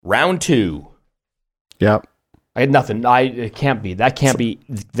Round 2. Yep. I had nothing. It can't be. That can't be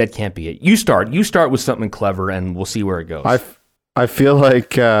it. You start with something clever, and we'll see where it goes. I feel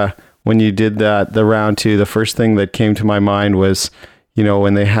like when you did that, the round 2, the first thing that came to my mind was,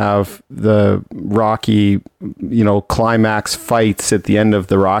 when they have the Rocky, climax fights at the end of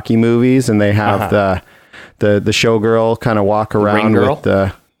the Rocky movies, and they have the showgirl kind of walk around with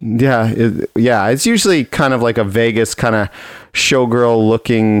the it's usually kind of like a Vegas kind of showgirl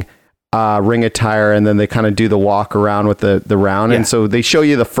looking ring attire, and then they kind of do the walk around with the round. And so they show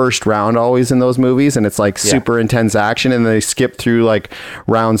you the first round always in those movies, and it's like super intense action, and then they skip through like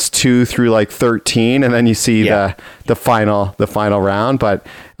rounds 2 through like 13, and then you see the final round. But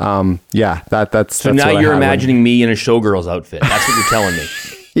that's so now you're imagining me in a showgirl's outfit. That's what you're telling me.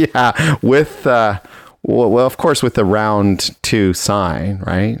 Yeah, with well, of course, with the round 2 sign,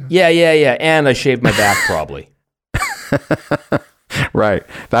 right? Yeah, and I shaved my back probably. Right.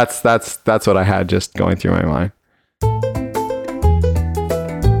 That's what I had just going through my mind.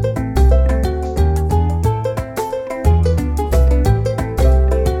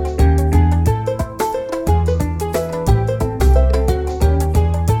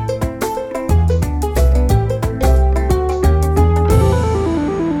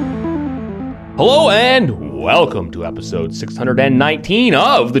 Hello and welcome to episode 619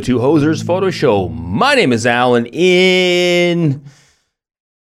 of the Two Hosers Photo Show. My name is Alan in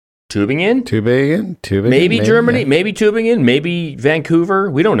Tübingen? Maybe Germany, maybe Tübingen, maybe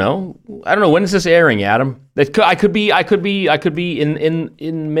Vancouver. We don't know. I don't know. When is this airing, Adam? I could be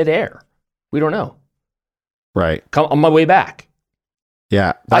in midair. We don't know. Right. On my way back.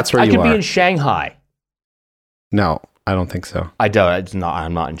 Yeah, that's where you are. I could be in Shanghai. No, I don't think so. I don't. It's not.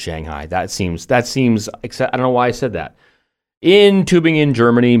 I'm not in Shanghai. That seems. I don't know why I said that. In Tübingen,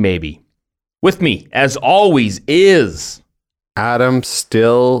 Germany, maybe. With me, as always, is Adam,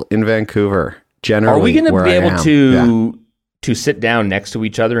 still in Vancouver. Generally, are we going to be able to sit down next to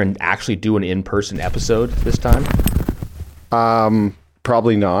each other and actually do an in-person episode this time?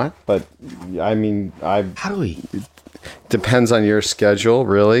 Probably not. But I mean, how do we? Depends on your schedule,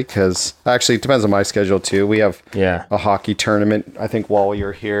 really, because actually it depends on my schedule too. We have a hockey tournament, I think, while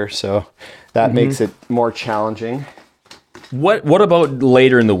you're here, so that makes it more challenging. What about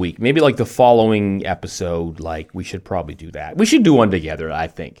later in the week? Maybe like the following episode, like we should probably do that. We should do one together, I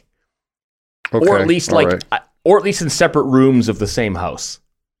think. Okay. Or at least or at least in separate rooms of the same house.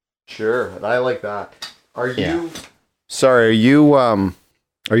 Sure. I like that. Are you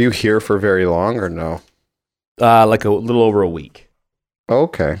here for very long or no? Like a little over a week.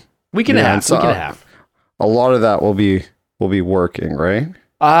 Okay. Week and a half. A lot of that will be working, right?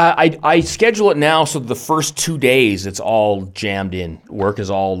 I schedule it now so the first 2 days it's all jammed in. Work is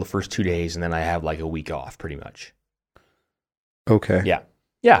all the first 2 days, and then I have like a week off, pretty much. Okay.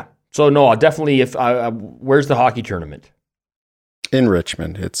 Yeah. So no, I'll definitely. Where's the hockey tournament? In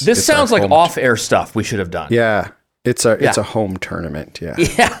Richmond. This sounds like off-air stuff we should have done. Yeah. It's a home tournament. Yeah.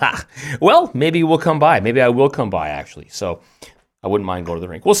 Yeah. Well, maybe we'll come by. Maybe I will come by actually. So I wouldn't mind going to the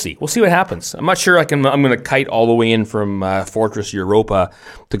rink. We'll see. We'll see what happens. I'm not sure I'm going to kite all the way in from Fortress Europa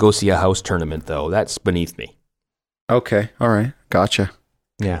to go see a house tournament, though. That's beneath me. Okay. All right. Gotcha.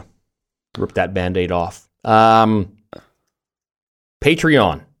 Yeah. Rip that Band-Aid off. Patreon.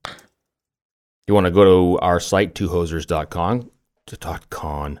 You want to go to our site, twohosers.com.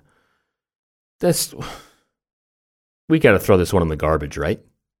 We got to throw this one in the garbage, right?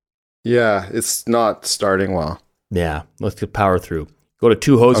 Yeah. It's not starting well. Yeah, let's power through. Go to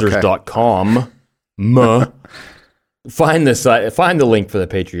twohosers.com. Find the site. Find the link for the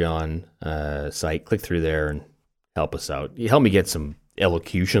Patreon site. Click through there and help us out. You help me get some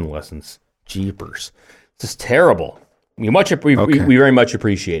elocution lessons. Jeepers, this is terrible. We very much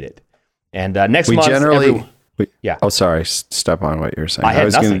appreciate it. And next month, Oh, sorry. Step on what you're saying. I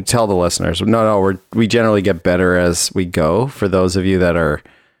was going to tell the listeners. No. We generally get better as we go. For those of you that are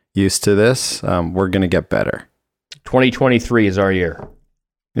used to this, we're going to get better. 2023 is our year.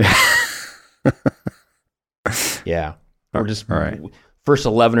 Yeah. We're just, all right. First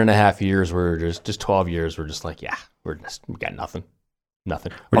 11 and a half years, we're just 12 years. We're just like, we got nothing.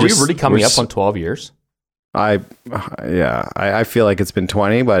 Nothing. Are we really coming up on 12 years? I feel like it's been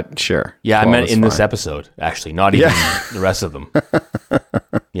 20, but sure. Yeah, I meant in this episode, actually, not even the rest of them.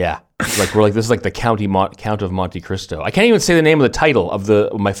 Yeah. This is like the Count of Monte Cristo. I can't even say the name of the title of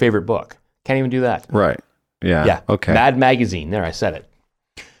my favorite book. Can't even do that. Right. Yeah. Okay. Mad Magazine. There, I said it.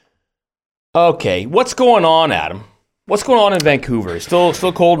 Okay. What's going on, Adam? What's going on in Vancouver? Still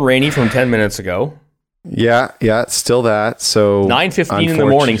cold and rainy from 10 minutes ago. Yeah. It's still that. So 9:15 in the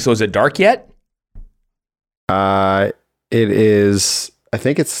morning. So is it dark yet? It is I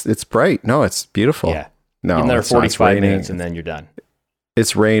think it's bright. No, it's beautiful. Yeah. No, in there it's not. 45 minutes and then you're done.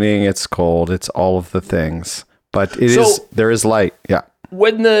 It's raining. It's cold. It's all of the things. But there is light. Yeah.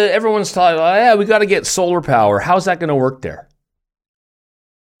 When everyone's talking, yeah, we got to get solar power. How's that going to work there?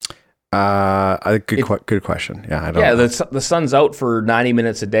 Good question. Yeah, I don't know. The sun's out for 90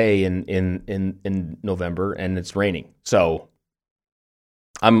 minutes a day in November, and it's raining. So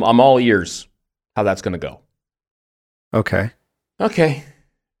I'm all ears. How that's going to go? Okay.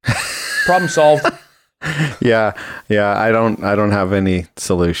 Problem solved. Yeah. I don't have any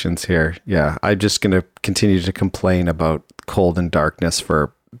solutions here. Yeah, I'm just going to continue to complain about cold and darkness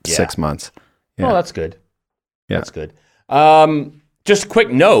for 6 months. Yeah. Oh, that's good. Yeah, that's good. Just a quick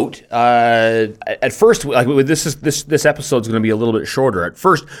note. At first, this episode's going to be a little bit shorter. At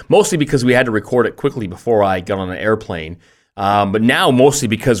first, mostly because we had to record it quickly before I got on an airplane. But now, mostly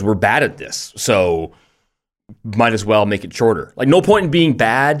because we're bad at this, so might as well make it shorter. Like, no point in being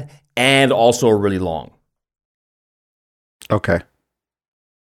bad and also really long. Okay.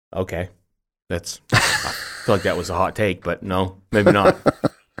 That's. I feel like that was a hot take, but no, maybe not.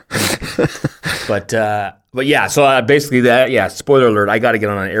 But yeah, so basically that, yeah, spoiler alert, I got to get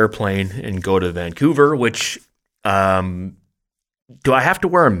on an airplane and go to Vancouver, which, do I have to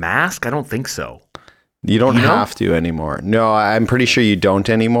wear a mask? I don't think so. You don't have to anymore. No, I'm pretty sure you don't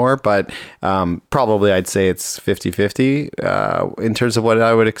anymore, but probably I'd say it's 50-50 in terms of what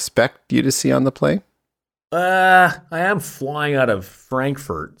I would expect you to see on the plane. I am flying out of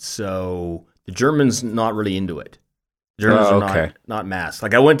Frankfurt, so the Germans not really into it. Germans are not masked.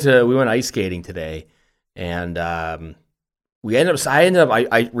 Like we went ice skating today, and I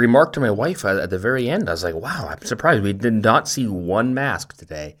remarked to my wife at the very end, I was like, wow, I'm surprised we did not see one mask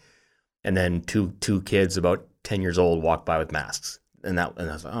today. And then two kids about 10 years old walked by with masks. And I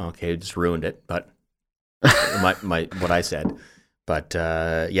was like, oh, okay, just ruined it. But what I said. But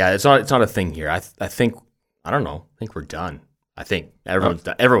yeah, it's not a thing here. I think, I don't know. I think we're done. I think everyone's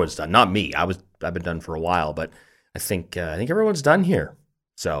done. Everyone's done. Not me. I've been done for a while, but I think everyone's done here.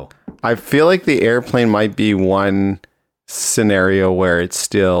 So I feel like the airplane might be one scenario where it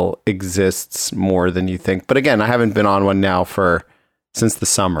still exists more than you think. But again, I haven't been on one now since the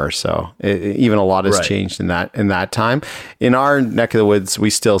summer, so even a lot has changed in that time. In our neck of the woods, we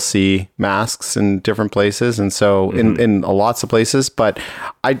still see masks in different places, and so in lots of places. But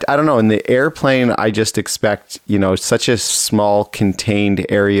I don't know. In the airplane, I just expect such a small contained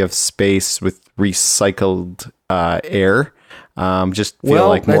area of space with recycled air. Just feel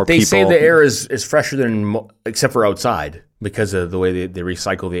like more people. They say the air is fresher than except for outside. Because of the way they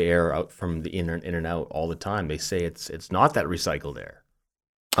recycle the air out from the in and out all the time. They say it's not that recycled air.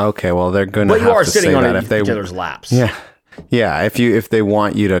 Okay, well they're going to have to say that. But you are sitting on each other's laps. Yeah. If they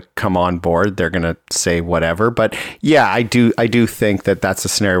want you to come on board, they're going to say whatever. But yeah, I do think that that's a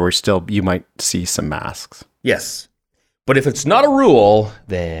scenario where still you might see some masks. Yes, but if it's not a rule,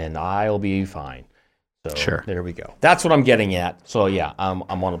 then I'll be fine. So sure. There we go. That's what I'm getting at. So yeah, I'm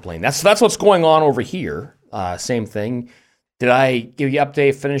on a plane. That's what's going on over here. Same thing. Did I give you an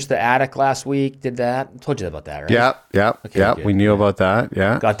update? Finished the attic last week. Did that? I told you about that, right? Yeah. Good. We knew about that.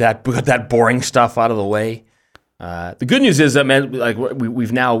 Yeah. Got that boring stuff out of the way. The good news is that, man, like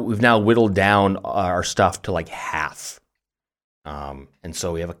we've now whittled down our stuff to like half. And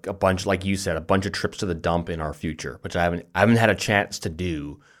so we have a bunch, like you said, a bunch of trips to the dump in our future, which I haven't had a chance to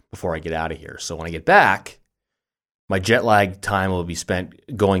do before I get out of here. So when I get back, my jet lag time will be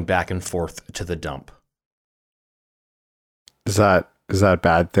spent going back and forth to the dump. Is that a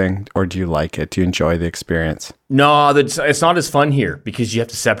bad thing, or do you like it? Do you enjoy the experience? No, it's not as fun here because you have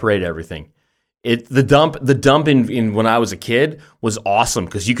to separate everything. The dump in when I was a kid was awesome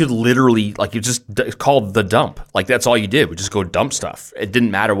because you could literally it's called the dump. Like that's all you did. We just go dump stuff. It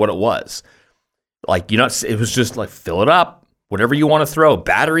didn't matter what it was. Like it was just like fill it up, whatever you want to throw.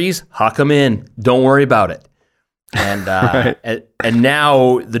 Batteries, huck them in. Don't worry about it. And right. and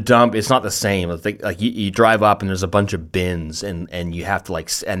now the dump, it's not the same. It's like you drive up and there's a bunch of bins and you have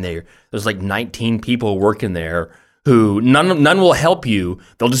to there's like 19 people working there who none will help you.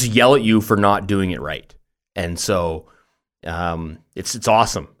 They'll just yell at you for not doing it right. And so it's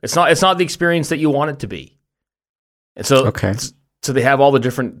awesome. It's not the experience that you want it to be. And so okay. So they have all the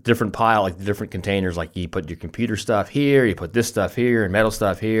different pile, like the different containers, like you put your computer stuff here, you put this stuff here, and metal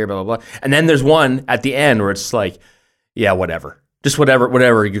stuff here, blah, blah, blah. And then there's one at the end where it's like, yeah, whatever. Just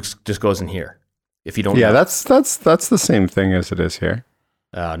whatever just goes in here. If you don't know. that's the same thing as it is here.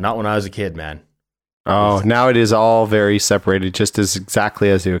 Not when I was a kid, man. Oh, now it is all very separated, just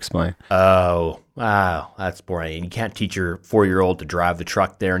exactly as you explained. Oh, wow, that's boring. You can't teach your 4-year-old to drive the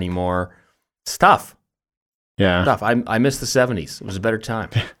truck there anymore. It's tough. Yeah. Stuff. I miss the 70s. It was a better time.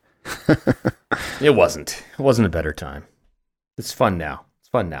 It wasn't. It wasn't a better time. It's fun now.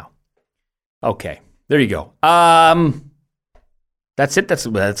 Okay. There you go. That's it. That's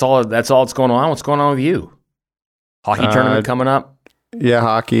all that's going on. What's going on with you? Hockey tournament coming up? Yeah,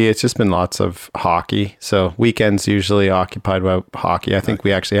 hockey. It's just been lots of hockey. So weekends usually occupied by hockey. I think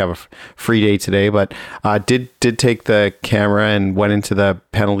we actually have a free day today, but did take the camera and went into the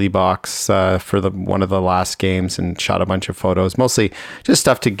penalty box for one of the last games and shot a bunch of photos. Mostly just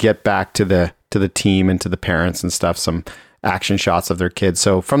stuff to get back to the team and to the parents and stuff. Some action shots of their kids.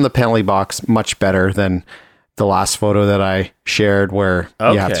 So from the penalty box, much better than the last photo that I shared where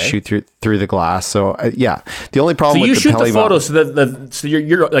you have to shoot through the glass. So the only problem with the penalty box... So you shoot the photo so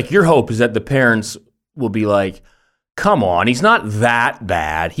you're like, your hope is that the parents will be like, come on, he's not that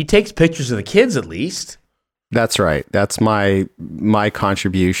bad. He takes pictures of the kids at least. That's right. That's my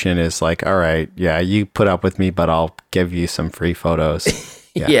contribution is like, all right, yeah, you put up with me, but I'll give you some free photos.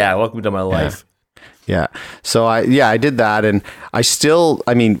 Yeah, welcome to my life. Yeah. So I did that, and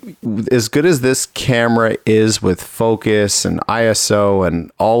I mean, as good as this camera is with focus and ISO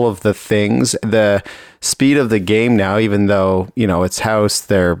and all of the things, the speed of the game now, even though, it's house,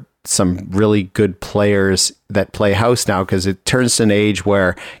 there are some really good players that play house now because it turns to an age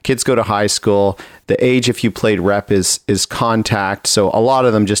where kids go to high school. The age, if you played rep, is contact. So a lot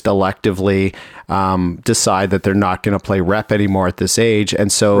of them just electively decide that they're not going to play rep anymore at this age.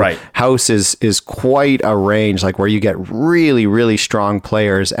 And so house is quite a range, like where you get really, really strong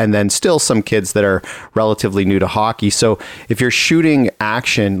players and then still some kids that are relatively new to hockey. So if you're shooting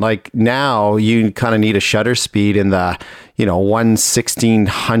action, like now you kind of need a shutter speed in the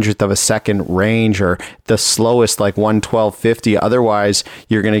 1/1600th of a second range, or the slowest like 1/1250. Otherwise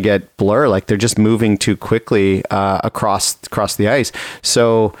you're going to get blur, like they're just moving too quickly across the ice.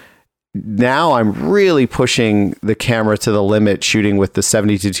 So now I'm really pushing the camera to the limit, shooting with the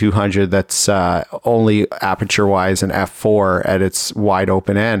 70-200 that's only aperture wise and f4 at its wide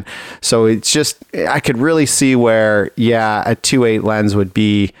open end. So it's just, I could really see where a 2.8 lens would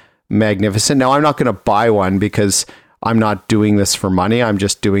be magnificent. Now I'm not going to buy one because I'm not doing this for money. I'm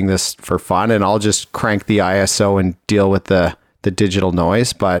just doing this for fun, and I'll just crank the ISO and deal with the digital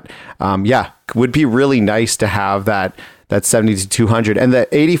noise. But would be really nice to have that 70-200, and the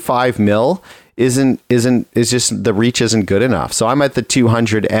 85 mil is just, the reach isn't good enough. So I'm at the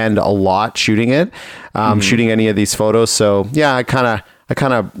 200 end a lot shooting it, shooting any of these photos. So I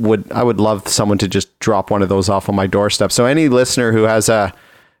would love someone to just drop one of those off on my doorstep. So any listener who has a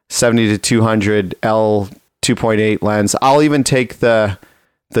 70-200 L 2.8 lens, I'll even take the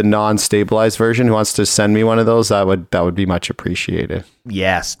non-stabilized version, who wants to send me one of those, that would be much appreciated.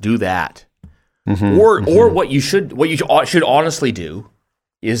 Yes, do that. Or what you should honestly do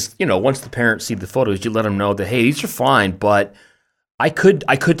is, once the parents see the photos, you let them know that, hey, these are fine, but I could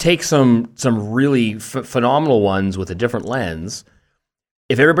take some really phenomenal ones with a different lens.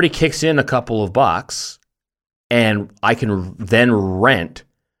 If everybody kicks in a couple of bucks, and I can then rent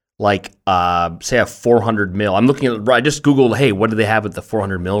like say a 400 mil. I'm looking at, I just Googled, hey, what do they have at the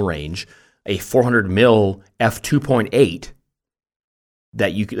 400 mil range? A 400 mil f2.8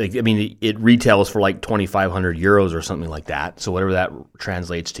 that you could, like, I mean, it retails for like 2,500 euros or something like that. So whatever that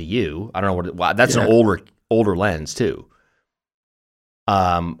translates to you, I don't know that's an older lens too.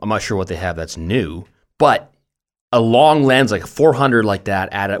 I'm not sure what they have that's new, but a long lens like 400 like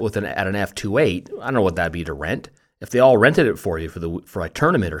that at an f2.8, I don't know what that'd be to rent. If they all rented it for you for a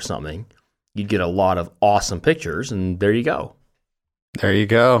tournament or something, you'd get a lot of awesome pictures, and there you go. There you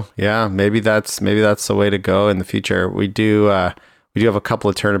go. Yeah, maybe that's the way to go in the future. We do have a couple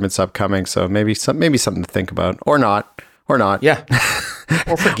of tournaments upcoming, so maybe something to think about, or not. Yeah,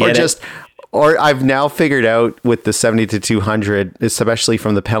 or forget it. Or I've now figured out with the 70-200, especially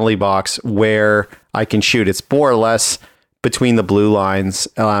from the penalty box, where I can shoot. It's more or less between the blue lines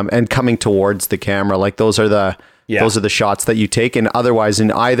and coming towards the camera. Like those are the shots that you take, and otherwise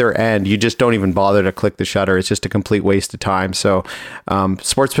in either end you just don't even bother to click the shutter. It's just a complete waste of time. So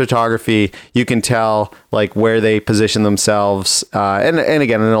sports photography, you can tell like where they position themselves, and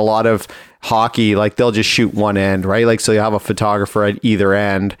again, in a lot of hockey, like they'll just shoot one end, right? Like, so you have a photographer at either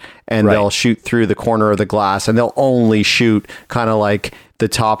end, and they'll shoot through the corner of the glass, and they'll only shoot kind of like the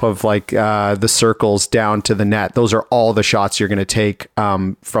top of like the circles down to the net. Those are all the shots you're going to take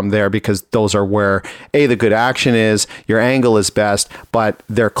from there, because those are where the good action is, your angle is best, but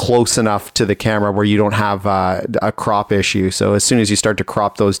they're close enough to the camera where you don't have a crop issue. So as soon as you start to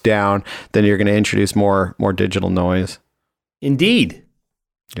crop those down, then you're going to introduce more digital noise. Indeed.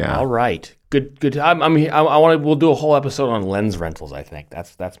 Yeah. All right. Good. We'll do a whole episode on lens rentals. I think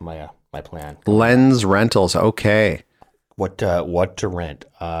that's my my plan. Lens rentals. Okay. What to rent?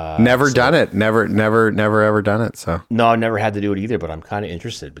 Never done it. Never ever done it. So no, I've never had to do it either. But I'm kind of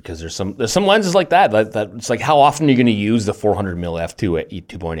interested because there's some lenses like that. That it's like, how often are you going to use the 400 mm f2 at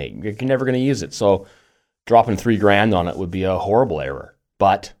 2.8? You're never going to use it. So dropping $3,000 on it would be a horrible error.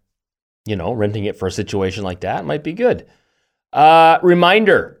 But renting it for a situation like that might be good.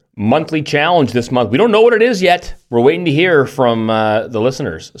 Reminder: monthly challenge this month. We don't know what it is yet. We're waiting to hear from the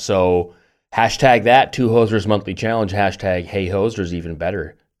listeners. So hashtag that, Two Hosers Monthly Challenge. Hashtag Hey Hosers, even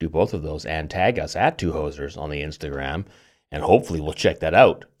better. Do both of those and tag us at Two Hosers on the Instagram. And hopefully we'll check that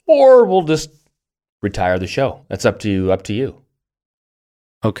out. Or we'll just retire the show. That's up to you.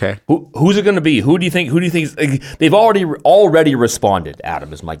 Okay. Who's it going to be? Who do you think? They've already responded,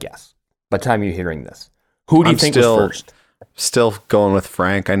 Adam, is my guess. By the time you're hearing this. Who do you think was first? Still going with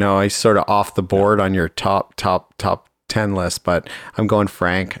Frank. I know I sort of off the board on your top 10 list, but I'm going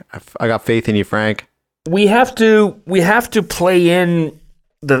Frank. I got faith in you, Frank. We have to play in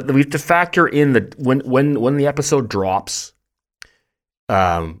we have to factor in when the episode drops,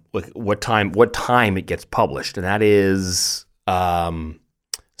 what time it gets published, and that is 7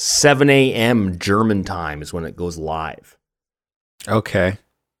 a.m. German time is when it goes live. Okay.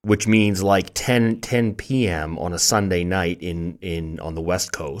 Which means like 10 p.m. on a Sunday night on the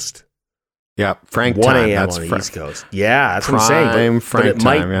West Coast. Yeah, Frank 1 time. a.m. on the East Coast. Yeah, that's what I'm saying. Frank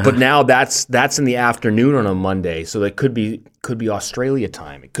time, yeah. But now that's in the afternoon on a Monday, so that could be Australia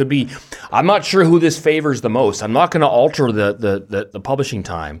time. It could be. I'm not sure who this favors the most. I'm not going to alter the publishing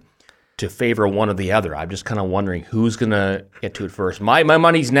time to favor one or the other. I'm just kind of wondering who's going to get to it first. My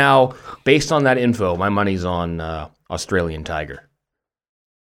money's now, based on that info, my money's on Australian Tiger.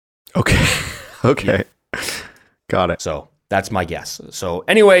 Okay. Okay. Yeah. Got it. So that's my guess. So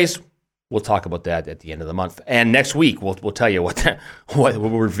anyways, we'll talk about that at the end of the month. And next week, we'll tell you we'll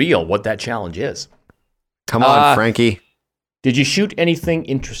reveal what that challenge is. Come on, Frankie. Did you shoot anything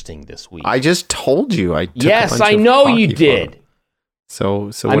interesting this week? I just told you. Yes, I know you did. So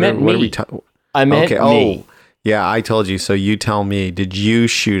what are we talking? I meant me. Oh, yeah, I told you. So you tell me. Did you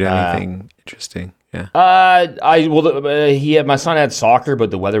shoot anything interesting? Yeah. My son had soccer,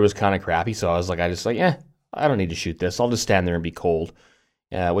 but the weather was kind of crappy, so I was like, I don't need to shoot this. I'll just stand there and be cold,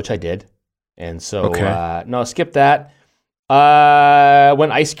 which I did. And so, no, skip that.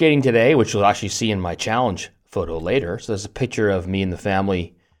 Went ice skating today, which you'll actually see in my challenge photo later. So there's a picture of me and the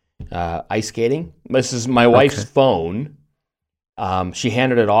family ice skating. This is my wife's phone. She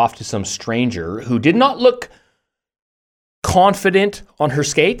handed it off to some stranger who did not look confident on her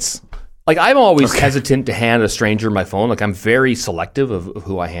skates. Like, I'm always hesitant to hand a stranger my phone. Like, I'm very selective of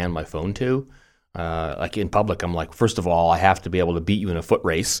who I hand my phone to. Like, in public, I'm like, first of all, I have to be able to beat you in a foot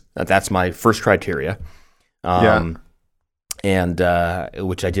race. That's my first criteria. And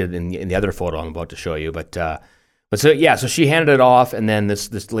which I did in the other photo I'm about to show you. So she handed it off, and then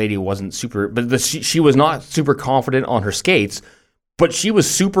this lady wasn't super, but she was not super confident on her skates. But she was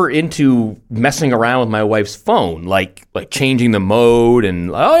super into messing around with my wife's phone, like changing the mode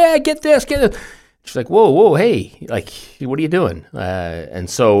and, oh yeah, get this. She's like, whoa, hey, like, what are you doing? And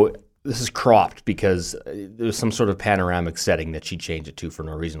so this is cropped because there was some sort of panoramic setting that she changed it to for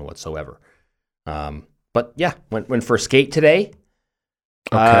no reason whatsoever. But yeah, went for a skate today.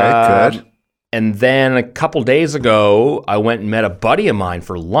 Okay, good. And then a couple days ago, I went and met a buddy of mine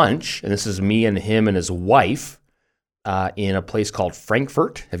for lunch, and this is me and him and his wife. In a place called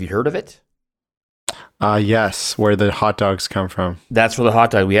Frankfurt. Have you heard of it? Yes, where the hot dogs come from. That's where the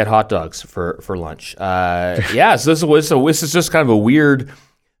hot dog. We had hot dogs for lunch. So this is just kind of a weird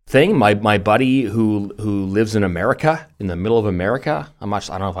thing. My buddy who lives in America, in the middle of America. I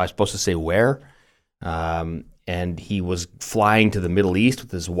don't know if I'm supposed to say where. And he was flying to the Middle East with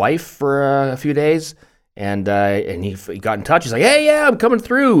his wife for a few days. And he got in touch. He's like, hey, yeah, I'm coming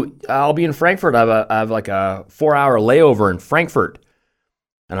through. I'll be in Frankfurt. I have like a 4-hour layover in Frankfurt.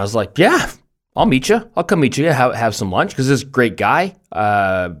 And I was like, yeah, I'll meet you. I'll come meet you. Have some lunch because this great guy,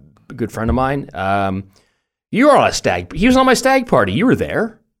 a good friend of mine. You were on a stag. He was on my stag party. You were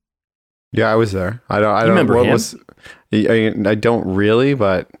there. Yeah, I was there. I don't remember what him? I don't really,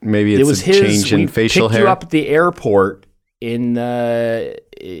 but maybe it's a change in facial hair. Picked you up at the airport.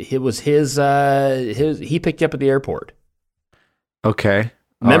 It was his. He picked you up at the airport. Okay.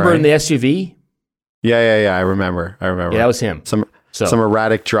 Remember in the SUV? Yeah. I remember. Yeah, that was him. Some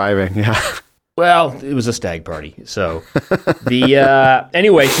erratic driving. Yeah. Well, it was a stag party. So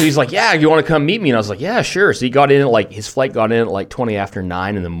anyway, so he's like, yeah, you want to come meet me? And I was like, yeah, sure. So he got in at his flight got in at 20 after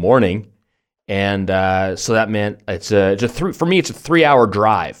 9 in the morning. And so that meant for me, it's a 3-hour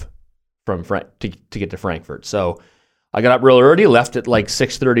drive to get to Frankfurt. So I got up real early, left at like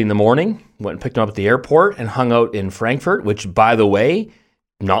 6:30 in the morning, went and picked him up at the airport and hung out in Frankfurt, which, by the way,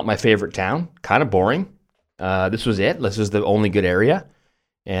 not my favorite town, kind of boring. This was it. This was the only good area.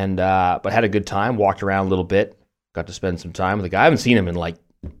 And but had a good time, walked around a little bit, got to spend some time with the guy. I haven't seen him in like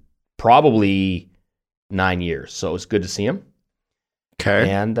probably 9 years, so it was good to see him.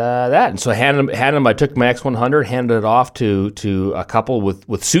 Okay. And and so I handed him. I took my X100, handed it off to a couple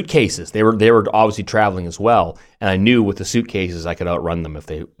with suitcases. They were obviously traveling as well, and I knew with the suitcases I could outrun them if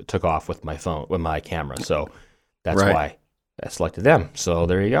they took off with my camera. So that's why I selected them. So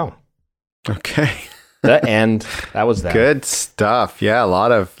there you go. Okay. And that was that. Good stuff. Yeah, a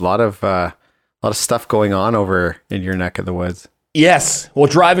lot of stuff going on over in your neck of the woods. Yes. Well,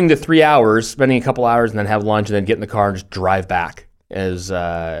 driving to 3 hours, spending a couple hours, and then have lunch, and then get in the car and just drive back.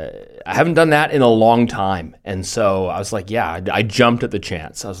 I haven't done that in a long time, and so I was like, yeah, I jumped at the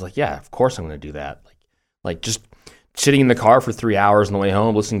chance. I was like, yeah, of course I'm going to do that. Like just sitting in the car for 3 hours on the way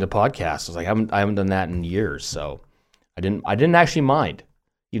home listening to podcasts. I was like, I haven't done that in years, so I didn't actually mind,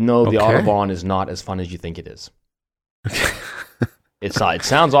 even though the Autobahn is not as fun as you think it is. It's not. It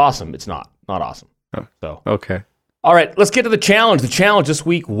sounds awesome. It's not awesome. Oh, so okay. All right, let's get to the challenge. The challenge this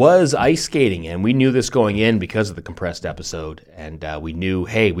week was ice skating, and we knew this going in because of the compressed episode, and we knew,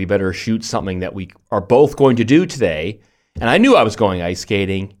 hey, we better shoot something that we are both going to do today. And I knew I was going ice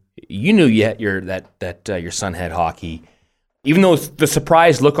skating. You knew that your son had hockey, even though the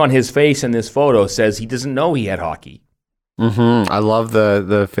surprised look on his face in this photo says he doesn't know he had hockey. Mm-hmm. I love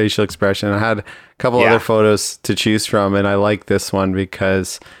the facial expression. I had a couple other photos to choose from, and I like this one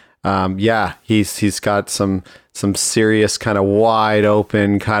because, he's got some serious kind of wide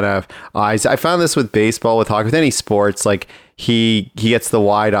open kind of eyes. I found this with baseball, with hockey, with any sports, like he gets the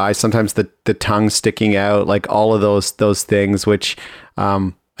wide eyes, sometimes the tongue sticking out, like all of those things, which,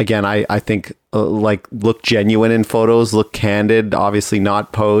 again, I think like look genuine in photos, look candid, obviously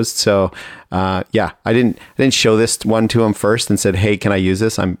not posed. So, I didn't show this one to him first and said, hey, can I use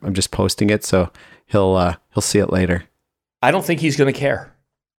this? I'm just posting it. So he'll see it later. I don't think he's going to care.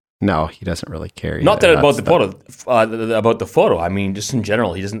 No, he doesn't really care either. Not that about the photo. I mean, just in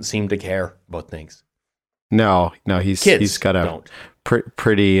general, he doesn't seem to care about things. No, he's got a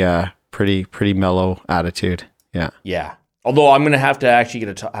pretty mellow attitude. Yeah. Yeah. Although I'm going to have to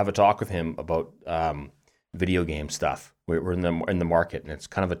actually have a talk with him about video game stuff. We're in the market, and it's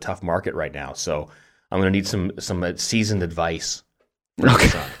kind of a tough market right now. So I'm going to need some seasoned advice.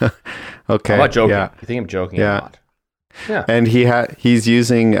 Okay. Okay. I'm not joking. Yeah. You think I'm joking or not? Yeah. And he's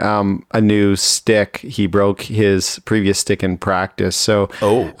using a new stick. He broke his previous stick in practice. So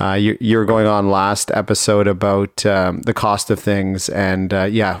you were going on last episode about the cost of things. And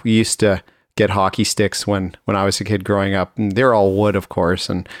we used to get hockey sticks when I was a kid growing up. And they're all wood, of course.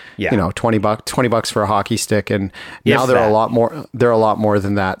 And $20 for a hockey stick. And now they're a lot more. They're a lot more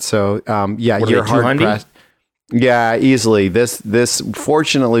than that. So you're hard pressed. Yeah, easily. This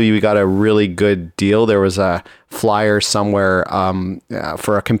fortunately we got a really good deal. There was a flyer somewhere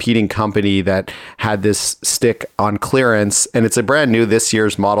for a competing company that had this stick on clearance, and it's a brand new this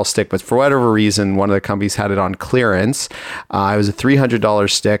year's model stick, but for whatever reason one of the companies had it on clearance. It was a $300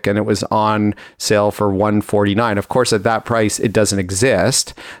 stick, and it was on sale for $149. Of course, at that price it doesn't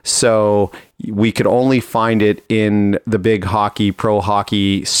exist, so we could only find it in the big pro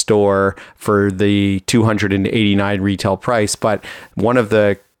hockey store for the $289 retail price. But one of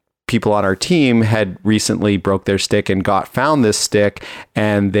the people on our team had recently broke their stick and found this stick,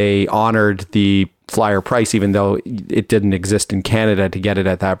 and they honored the flyer price, even though it didn't exist in Canada to get it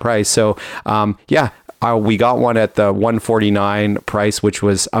at that price. So, we got one at the $149 price, which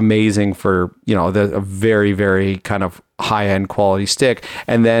was amazing for, a very, very kind of high-end quality stick.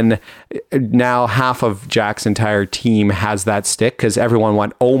 And then now half of Jack's entire team has that stick because everyone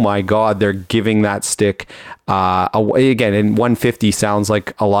went, oh my God, they're giving that stick away again. And $150 sounds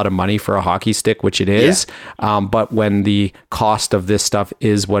like a lot of money for a hockey stick, which it is. Yeah. But when the cost of this stuff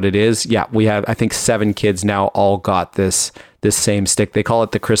is what it is, we have, I think 7 kids now all got this same stick. They call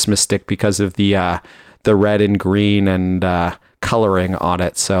it the Christmas stick because of the red and green and coloring on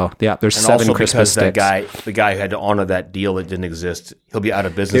it. So there's and 7 Christmas sticks. The guy who had to honor that deal that didn't exist, he'll be out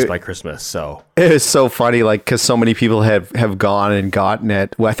of business by Christmas. So it is so funny, like, because so many people have gone and gotten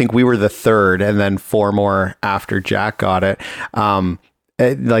it. Well, I think we were the 3rd, and then 4 more after Jack got it.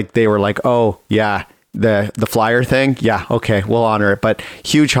 Like they were like, oh yeah, the flyer thing, okay, we'll honor it. But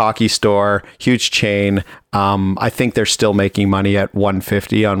huge hockey store, huge chain. I think they're still making money at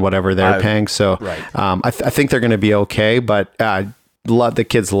 $150 on whatever they're paying. So I think they're going to be okay. But the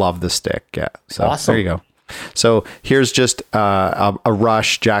kids love the stick. Yeah. So awesome. There you go. So here's just a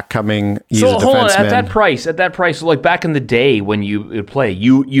rush, Jack Cumming. He's so a hold on, defenseman. at that price, like back in the day when you would play,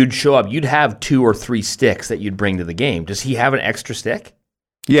 you'd show up, you'd have 2 or 3 sticks that you'd bring to the game. Does he have an extra stick?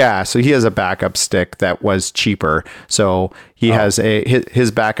 Yeah, so he has a backup stick that was cheaper. So he has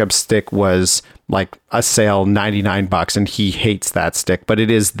his backup stick was like a sale $99, and he hates that stick, but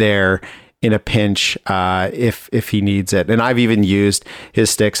it is there in a pinch if he needs it. And I've even used his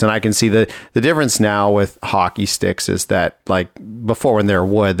sticks, and I can see the difference now with hockey sticks is that, like, before when they were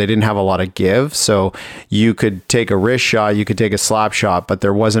wood, they didn't have a lot of give. So you could take a wrist shot, you could take a slap shot, but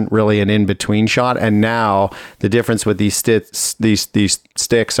there wasn't really an in-between shot. And now the difference with these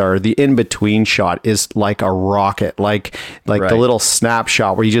sticks are the in-between shot is like a rocket, like right. The little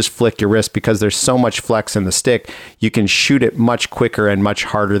snapshot where you just flick your wrist, because there's so much flex in the stick, you can shoot it much quicker and much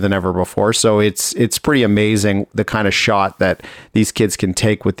harder than ever before. So it's pretty amazing the kind of shot that these kids can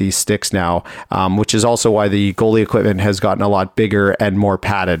take with these sticks now, which is also why the goalie equipment has gotten a lot bigger and more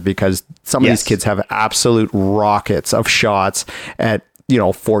padded, because some of these kids have absolute rockets of shots at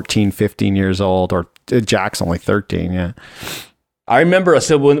 14, 15 years old, or Jack's only 13. Yeah. I remember,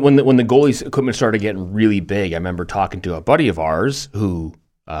 so when the goalies equipment started getting really big, I remember talking to a buddy of ours who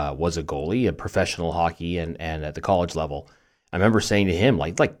was a goalie, a professional hockey and at the college level. I remember saying to him,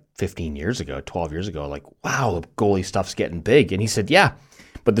 like 15 years ago, 12 years ago, like, wow, the goalie stuff's getting big. And he said, yeah,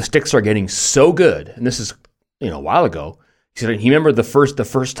 but the sticks are getting so good. And this is, a while ago. He said he remembered the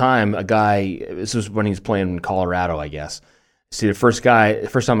first time a guy, this was when he was playing in Colorado, I guess. See, the first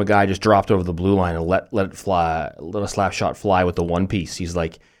time a guy just dropped over the blue line and let it fly, let a slap shot fly with the one piece. He's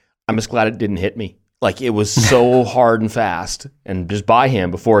like, I'm just glad it didn't hit me. Like, it was so hard and fast, and just by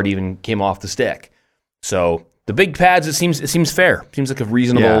him before it even came off the stick. So the big pads, it seems fair. It seems like a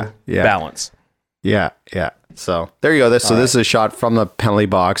reasonable balance. Yeah. So there you go. This is a shot from the penalty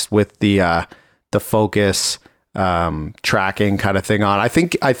box with the focus tracking kind of thing on. I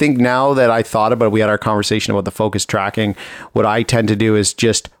think now that I thought about it, we had our conversation about the focus tracking. What I tend to do is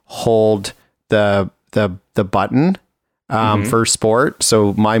just hold the button for sport.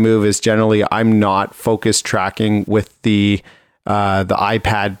 So my move is generally I'm not focus tracking with the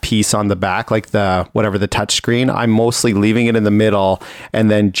iPad piece on the back, like the touch screen. I'm mostly leaving it in the middle and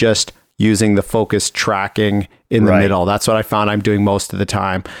then just using the focus tracking in the middle. That's what I found I'm doing most of the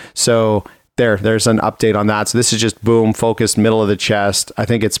time. So there's an update on that. So this is just boom, focused middle of the chest. I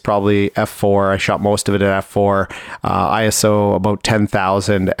think it's probably F4. I shot most of it at F4, ISO about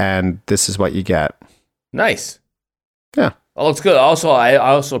 10,000, and this is what you get. Nice. Yeah. Oh, it's good. Also, I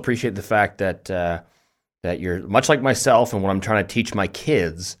also appreciate the fact that that you're much like myself, and what I'm trying to teach my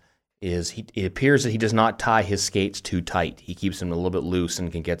kids is it appears that he does not tie his skates too tight. He keeps them a little bit loose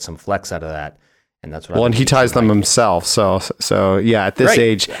and can get some flex out of that. And that's what. Well, and he ties them himself. So yeah, at this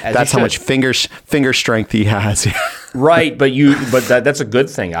age, that's how much finger strength he has. Right, but that's a good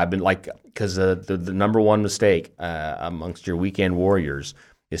thing. I've been like, because the number one mistake amongst your weekend warriors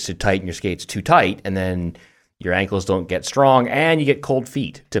is to tighten your skates too tight, and then your ankles don't get strong, and you get cold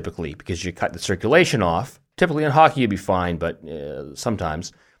feet typically because you cut the circulation off. Typically in hockey, you'd be fine, but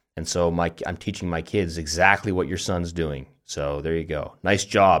sometimes. And so I'm teaching my kids exactly what your son's doing. So there you go. Nice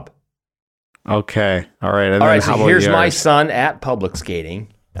job. Okay. All right. And all right. So here's my son at public skating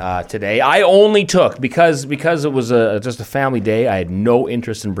today. I only took because it was just a family day. I had no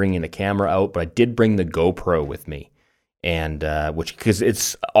interest in bringing a camera out, but I did bring the GoPro with me, and because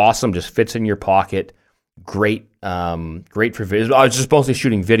it's awesome, just fits in your pocket. Great for video. I was just mostly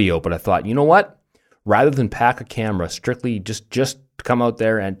shooting video, but I thought, you know what? Rather than pack a camera, strictly just come out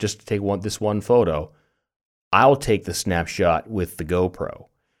there and just take this one photo, I'll take the snapshot with the GoPro,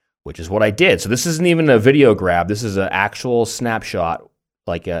 which is what I did. So this isn't even a video grab. This is an actual snapshot,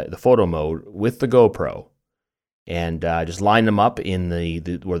 like the photo mode with the GoPro, and just line them up in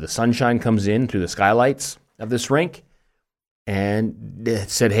the where the sunshine comes in through the skylights of this rink, and it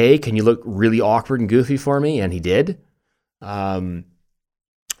said, "Hey, can you look really awkward and goofy for me?" And he did, and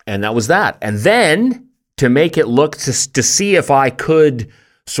that was that. And then to make it look to see if I could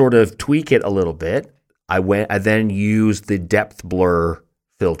sort of tweak it a little bit, I then used the depth blur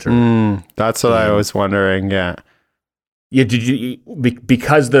filter. That's what I was wondering. Yeah. Yeah. Did you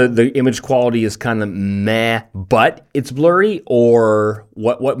because the image quality is kind of meh, but it's blurry, or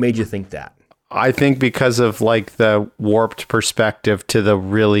what made you think that? I think because of like the warped perspective to the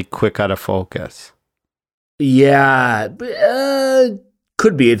really quick out of focus. Yeah,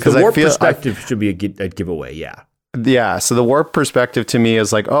 could be. It's the warped perspective should be a giveaway. Yeah. Yeah, so the warp perspective to me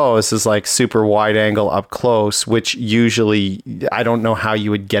is like, oh, this is like super wide angle up close, which usually I don't know how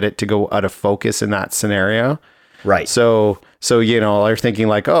you would get it to go out of focus in that scenario. Right. So they're thinking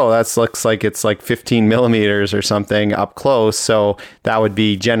like, oh, that looks like it's like 15 millimeters or something up close. So that would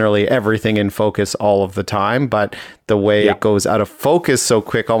be generally everything in focus all of the time. But the way it goes out of focus so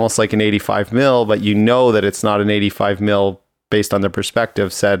quick, almost like an 85 mil, but you know that it's not an 85 mil based on the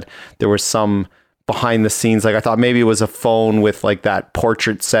perspective, said there was some behind the scenes. Like I thought maybe it was a phone with like that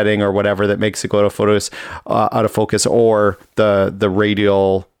portrait setting or whatever that makes it go out of focus, or the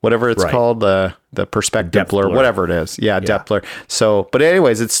radial, whatever it's called, the perspective blur, whatever it is. Yeah, depth blur. So, but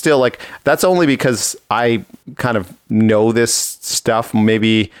anyways, it's still like, that's only because I kind of know this stuff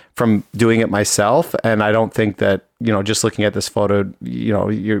maybe from doing it myself. And I don't think that, just looking at this photo,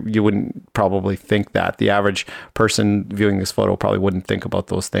 you wouldn't probably think that. The average person viewing this photo probably wouldn't think about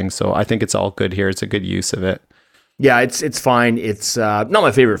those things. So I think it's all good here. It's a good use of it. Yeah, it's fine. It's not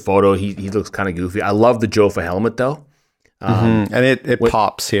my favorite photo. He looks kind of goofy. I love the Jofa helmet though. And it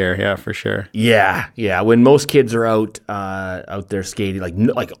pops here, yeah, for sure. Yeah. When most kids are out there skating,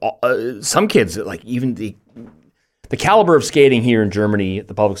 like some kids, like even the caliber of skating here in Germany,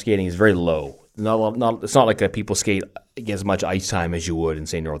 the public skating is very low. It's not like people skate as much ice time as you would in,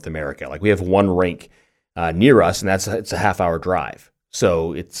 say, North America. Like we have one rink near us, and it's a half-hour drive.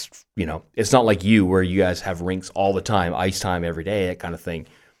 So it's it's not like where you guys have rinks all the time, ice time every day, that kind of thing.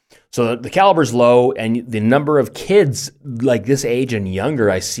 So the caliber's low, and the number of kids like this age and younger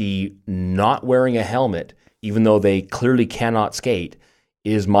I see not wearing a helmet, even though they clearly cannot skate,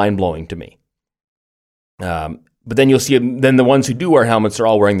 is mind-blowing to me. But then you'll see the ones who do wear helmets are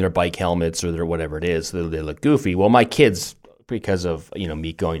all wearing their bike helmets or their whatever it is, so they look goofy. Well, my kids, because of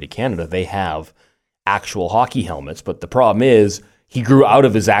me going to Canada, they have actual hockey helmets. But the problem is he grew out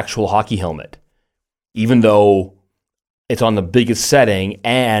of his actual hockey helmet, even though it's on the biggest setting,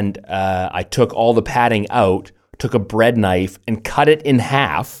 and I took all the padding out, took a bread knife and cut it in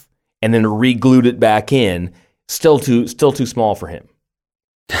half, and then re-glued it back in. Still too small for him.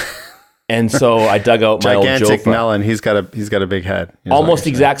 And so I dug out my gigantic old Jofa. melon. He's got a big head. Almost the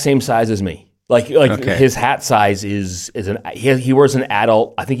exact same size as me. Like his hat size is he wears an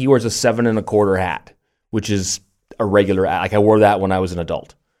adult. I think he wears a 7 1/4 hat, which is a regular. Like I wore that when I was an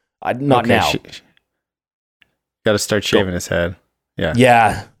adult. Not now. Got to start shaving his head.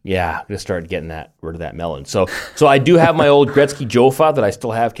 Yeah. Gonna start getting rid of that melon. So I do have my old Gretzky Jofa that I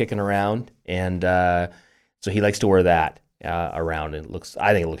still have kicking around, and so he likes to wear that around, and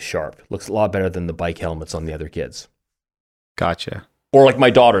I think it looks sharp. Looks a lot better than the bike helmets on the other kids. Gotcha. Or like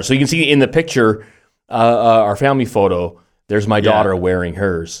my daughter. So you can see in the picture, our family photo, there's my daughter wearing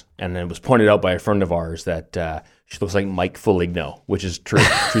hers, and it was pointed out by a friend of ours that she looks like Mike Foligno, which is true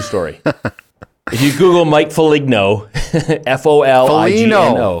story. If you Google Mike Foligno,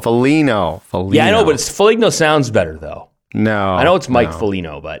 Foligno. Foligno. Yeah, I know, but Foligno sounds better though. No, I know it's Mike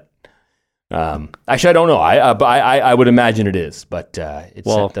Foligno, but actually I don't know. I would imagine it is, but it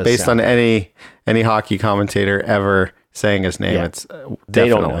does based on any hockey commentator ever saying his name, it's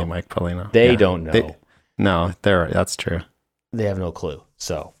definitely Mike Foligno. They don't know. That's true. They have no clue.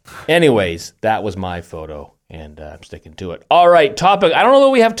 So, anyways, that was my photo. And I'm sticking to it. All right, topic. I don't know that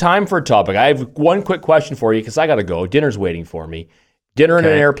we have time for a topic. I have one quick question for you because I got to go. Dinner's waiting for me. Dinner in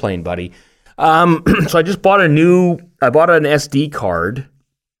an airplane, buddy. So I just bought an SD card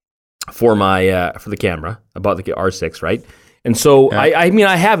for my for the camera. I bought the R6, right? And so I mean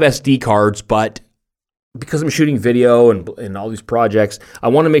I have SD cards, but because I'm shooting video and all these projects, I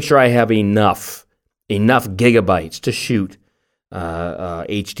want to make sure I have enough gigabytes to shoot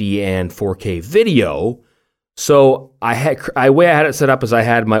HD and 4K video. So the way I had it set up is I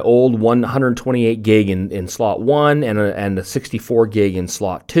had my old 128 gig in slot 1 and a 64 gig in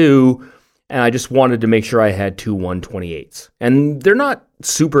slot 2, and I just wanted to make sure I had two 128s. And they're not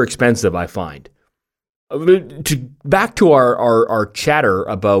super expensive, I find. Back to our chatter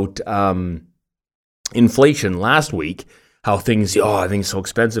about inflation last week, how things I think so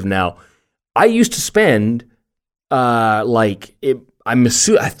expensive now. I used to spend I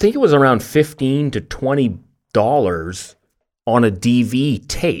think it was around $15 to $20 on a DV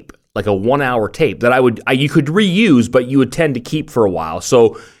tape, like a 1 hour tape that you could reuse, but you would tend to keep for a while.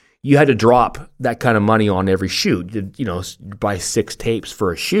 So you had to drop that kind of money on every shoot. Buy 6 tapes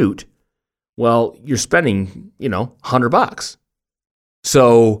for a shoot. Well, you're spending, $100.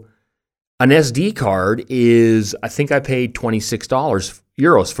 So an SD card is, I think I paid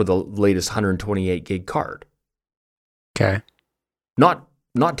 €26 for the latest 128 gig card. Okay. Not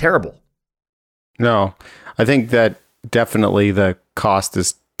terrible. No, I think that definitely the cost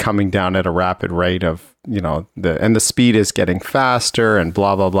is coming down at a rapid rate of, the speed is getting faster and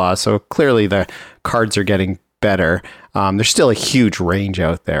blah, blah, blah. So clearly the cards are getting better. There's still a huge range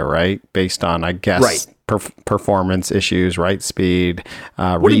out there, right? Based on, I guess, performance issues, right speed,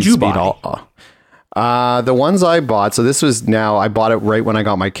 what read did you speed. buy? The ones I bought, so this was I bought it right when I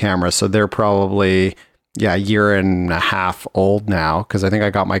got my camera, so they're probably a year and a half old now, because I think I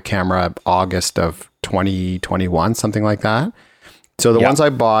got my camera August of 2021, something like that. So the ones I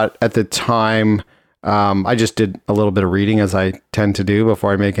bought at the time, I just did a little bit of reading, as I tend to do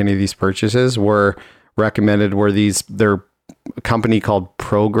before I make any of these purchases. They're a company called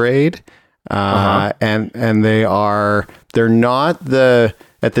ProGrade, and they're not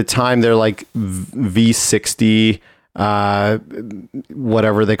at the time they're like V60,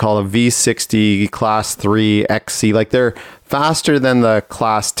 whatever they call a V60 class 3 XC. Like, they're faster than the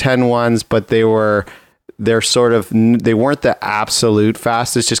class 10 ones, but they weren't the absolute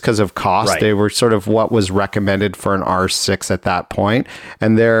fastest just because of cost. Right. They were sort of what was recommended for an R6 at that point.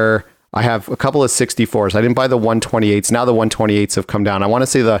 And I have a couple of 64s. I didn't buy the 128s. Now the 128s have come down. I want to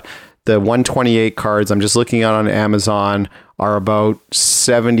say the 128 cards, I'm just looking out on Amazon, are about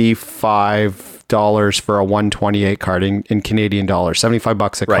 $75 for a 128 card in Canadian dollars,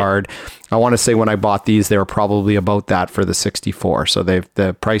 $75 a card. I want to say when I bought these, they were probably about that for the 64. So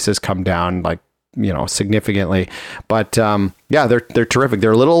the prices come down significantly, but they're terrific.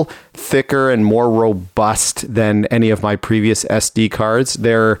 They're a little thicker and more robust than any of my previous SD cards.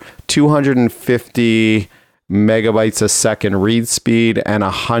 They're 250 megabytes a second read speed and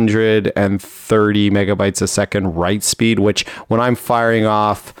 130 megabytes a second write speed, which when I'm firing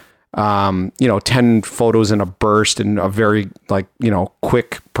off 10 photos in a burst in a very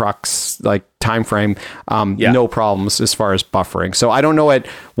quick prox time frame, no problems as far as buffering. So I don't know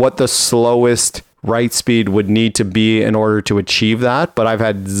what the slowest write speed would need to be in order to achieve that, but I've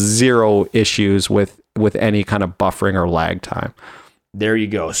had zero issues with any kind of buffering or lag time. There you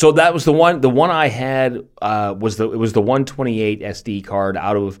go. So that was the one. The one I had was the 128 SD card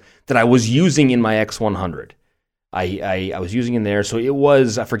that I was using in my X100. I was using in there, so it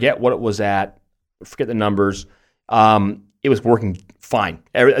was, I forget what it was at, I forget the numbers. It was working fine.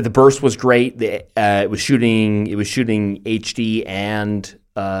 The burst was great. It was shooting HD and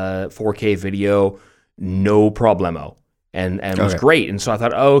 4K video, no problemo, and it was great. And so I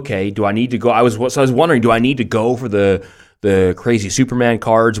thought, okay, do I need to go? I was wondering, do I need to go for the crazy Superman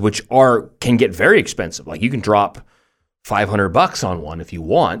cards, which can get very expensive? Like, you can drop $500 on one if you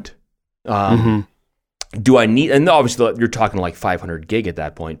want. Do I need? And obviously, you're talking like 500 gig at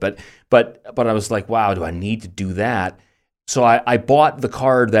that point. But I was like, wow, do I need to do that? So I bought the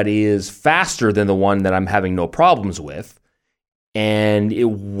card that is faster than the one that I'm having no problems with, and it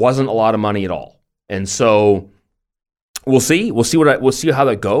wasn't a lot of money at all. And so we'll see. We'll see how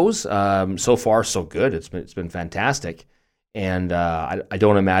that goes. So far, so good. It's been fantastic, and I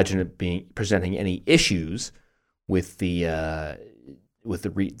don't imagine it presenting any issues with the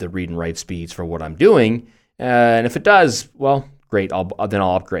read and write speeds for what I'm doing. And if it does, well, great. Then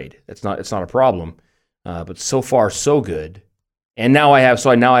I'll upgrade. It's not a problem. But so far, so good. And now I have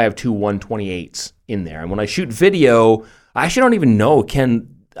two 128s in there. And when I shoot video, I actually don't even know.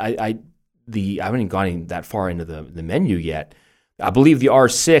 I haven't even gone that far into the menu yet. I believe the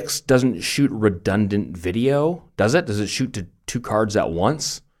R6 doesn't shoot redundant video, does it? Does it shoot to two cards at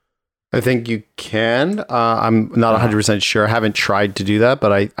once? I think you can. I'm not 100% sure. I haven't tried to do that,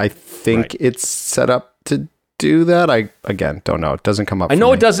 but I think it's set up to do that. I, again, don't know. It doesn't come up. I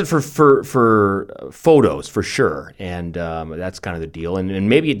know it does it for photos for sure, and that's kind of the deal. And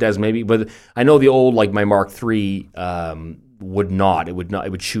maybe it does, but I know the old, like my Mark III would not. It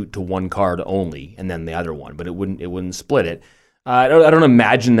would shoot to one card only, and then the other one, but it wouldn't split it. I don't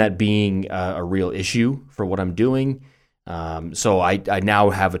imagine that being a real issue for what I'm doing. So I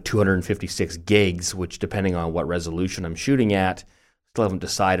now have a 256 gigs, which, depending on what resolution I'm shooting at, still haven't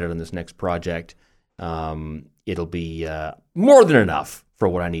decided on this next project. It'll be more than enough for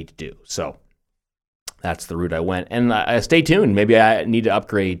what I need to do. So that's the route I went. And stay tuned. Maybe I need to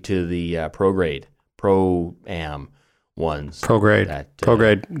upgrade to the ProGrade, Pro-Am ones. ProGrade.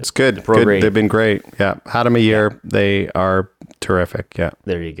 It's good. Good. They've been great. Yeah. Had them a year. They are terrific. Yeah.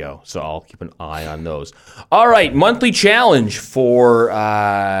 There you go. So I'll keep an eye on those. All right. Monthly challenge for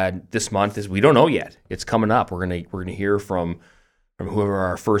this month is, we don't know yet. It's coming up. We're gonna hear from whoever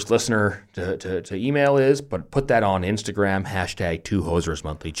our first listener to email is, but put that on Instagram, hashtag 2Hosers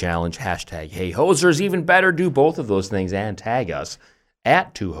Monthly Challenge, hashtag Hey Hosers. Even better, do both of those things and tag us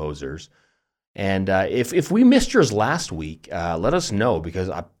at 2Hosers. And if we missed yours last week, let us know, because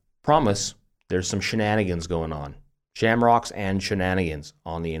I promise there's some shenanigans going on. Shamrocks and shenanigans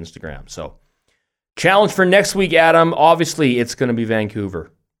on the Instagram. So, challenge for next week, Adam. Obviously, it's going to be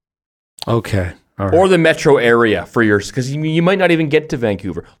Vancouver. Okay. All right. Or the metro area for yours, because you might not even get to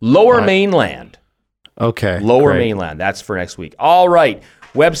Vancouver. Lower mainland. Okay. Lower Mainland. That's for next week. All right.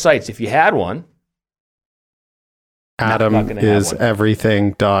 Websites, if you had one.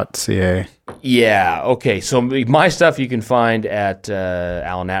 AdamIsEverything.ca. Yeah. Okay. So my stuff you can find at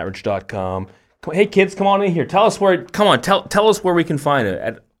alanatridge.com. Hey, kids, come on in here. Tell us where. Come on. Tell us where we can find it.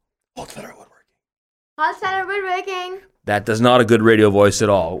 At Holtzfeder Woodworking. That does not a good radio voice at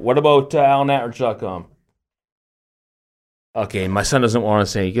all. What about alanatridge.com? Okay, my son doesn't want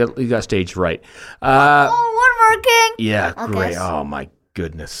to say. You got stage fright. Woodworking. Yeah, okay, great. Oh my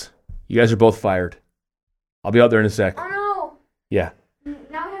goodness. You guys are both fired. I'll be out there in a sec. Oh no. Yeah.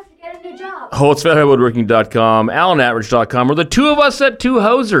 Now I have to get a new job. HoltzfederWoodworking.com, alanatridge.com, or the two of us at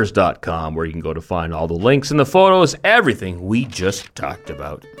twohosers.com, where you can go to find all the links and the photos, everything we just talked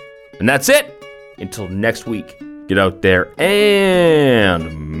about. And that's it. Until next week, get out there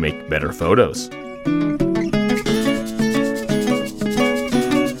and make better photos.